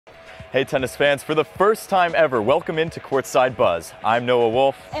Hey tennis fans, for the first time ever, welcome into Courtside Buzz. I'm Noah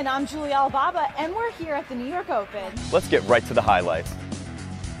Wolfe. And I'm Elbaba, and we're here at the New York Open. Let's get right to the highlights.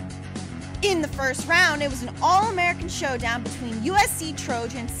 In the first round, it was an all-American showdown between USC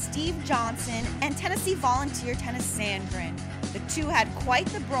Trojan Steve Johnson and Tennessee Volunteer Tennis Sandgren. The two had quite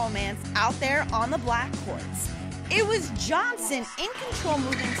the bromance out there on the black courts. It was Johnson in control,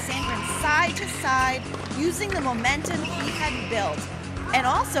 moving Sandgren side to side, using the momentum he had built, and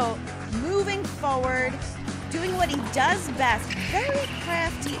also moving forward, doing what he does best, very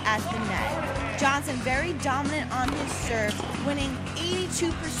crafty at the net. Johnson very dominant on his serve, winning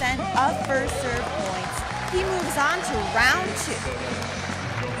 82% of first serve points. He moves on to round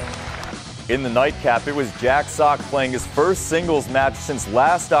two. In the nightcap, it was Jack Sock playing his first singles match since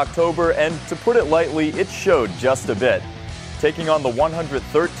last October, and to put it lightly, it showed just a bit. Taking on the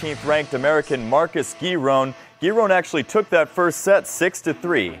 113th ranked American Marcus Giron, Giron actually took that first set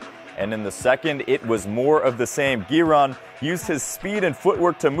 6-3. And in the second, it was more of the same. Giron used his speed and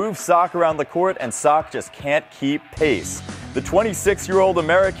footwork to move Sock around the court, and Sock just can't keep pace. The 26-year-old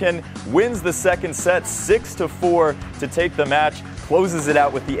American wins the second set 6-4 to take the match, closes it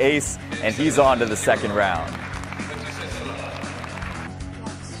out with the ace, and he's on to the second round.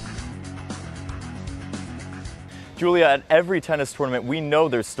 Julia, at every tennis tournament, we know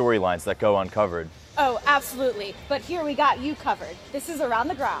there's storylines that go uncovered. Oh, absolutely. But here we got you covered. This is Around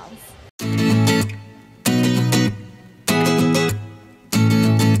the Grounds.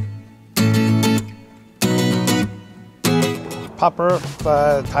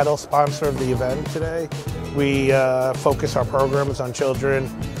 Papa, title sponsor of the event today. We focus our programs on children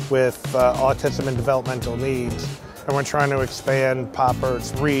with autism and developmental needs. And we're trying to expand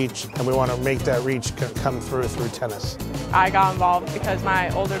Papa's reach, and we want to make that reach come through tennis. I got involved because my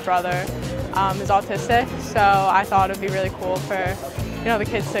older brother is autistic, so I thought it would be really cool for the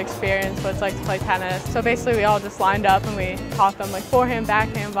kids to experience what it's like to play tennis. So basically we all just lined up and we taught them like forehand,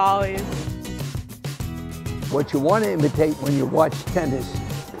 backhand volleys. What you want to imitate when you watch tennis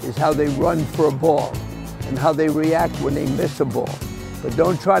is how they run for a ball and how they react when they miss a ball. But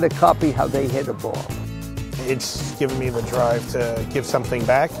don't try to copy how they hit a ball. It's given me the drive to give something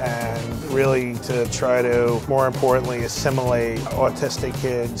back and really to try to, more importantly, assimilate autistic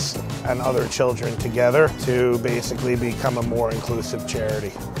kids and other children together to basically become a more inclusive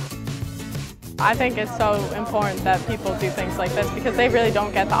charity. I think it's so important that people do things like this because they really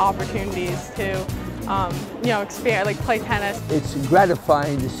don't get the opportunities to experience, like play tennis. It's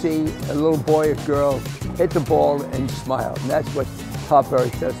gratifying to see a little boy or girl hit the ball and smile, and that's what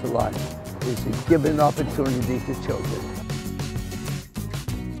Papa does a lot. Is giving opportunity to children.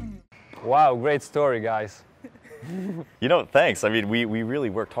 Wow, great story, guys. Thanks. I mean, we really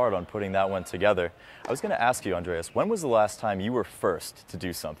worked hard on putting that one together. I was going to ask you, Andreas, when was the last time you were first to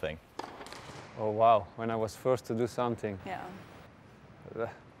do something? Oh, wow, when I was first to do something. Yeah.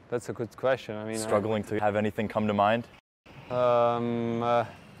 That's a good question. I mean, struggling to have anything come to mind?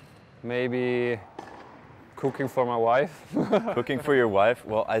 Maybe cooking for my wife. Cooking for your wife?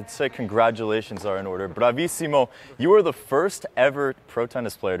 Well, I'd say congratulations are in order. Bravissimo. You are the first ever pro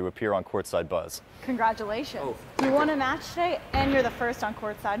tennis player to appear on Courtside Buzz. Congratulations. You won a match today, and you're the first on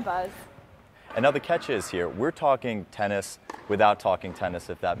Courtside Buzz. And now the catch is here. We're talking tennis without talking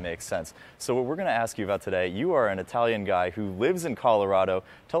tennis, if that makes sense. So what we're going to ask you about today, you are an Italian guy who lives in Colorado.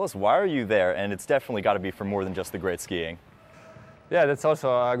 Tell us, why are you there? And it's definitely got to be for more than just the great skiing. Yeah, that's also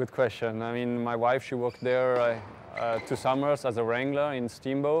a good question. I mean, my wife, she worked there 2 summers as a wrangler in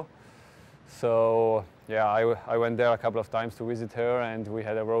Steamboat. So yeah, I went there a couple of times to visit her, and we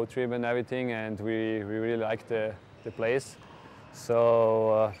had a road trip and everything, and we really liked the place.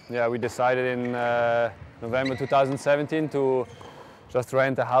 So yeah, we decided in November 2017 to just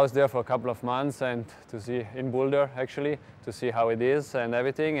rent a house there for a couple of months and to see, in Boulder actually, to see how it is and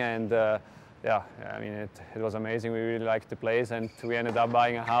everything. And yeah, I mean, it was amazing. We really liked the place, and we ended up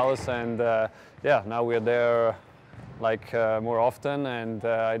buying a house, and yeah, now we're there like more often, and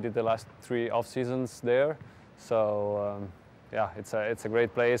I did the last 3 off seasons there. So yeah, it's a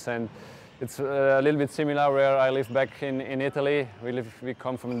great place, and it's a little bit similar where I live back in Italy. We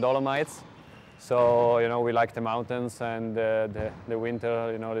come from the Dolomites, so we like the mountains and the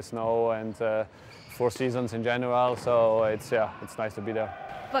winter, the snow, and 4 seasons in general. So it's nice to be there.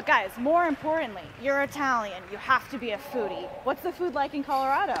 But guys, more importantly, you're Italian. You have to be a foodie. What's the food like in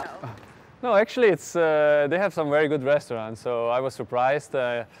Colorado? No, actually, it's they have some very good restaurants. So I was surprised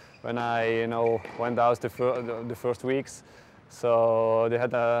when I went out the first weeks. So they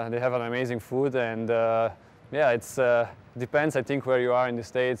have an amazing food, and yeah, it's depends. I think where you are in the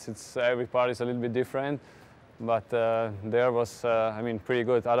States, every part is a little bit different. but there was, I mean, pretty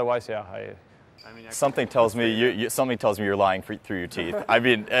good. Otherwise, yeah, Something tells me you're lying through your teeth. I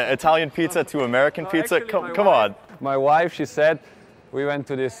mean, Italian pizza to American pizza. Actually, come on. My wife, she said, we went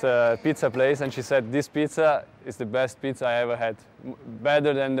to this pizza place, and she said this pizza is the best pizza I ever had,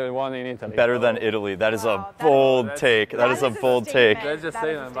 better than the one in Italy. Better than Italy. That is a bold take. That is a bold take. Let's just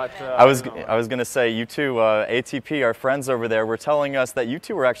say that. But I was going to say, you two, ATP, our friends over there, were telling us that you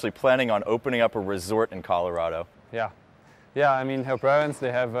two were actually planning on opening up a resort in Colorado. Yeah. Yeah, I mean, her parents,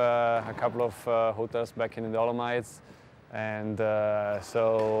 they have a couple of hotels back in the Dolomites. And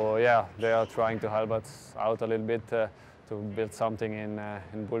so, yeah, they are trying to help us out a little bit to build something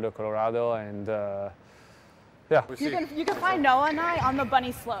in Boulder, Colorado. And yeah. You can find Noah and I on the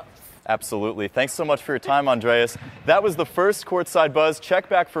bunny slopes. Absolutely. Thanks so much for your time, Andreas. That was the first Courtside Buzz. Check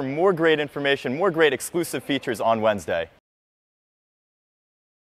back for more great information, more great exclusive features on Wednesday.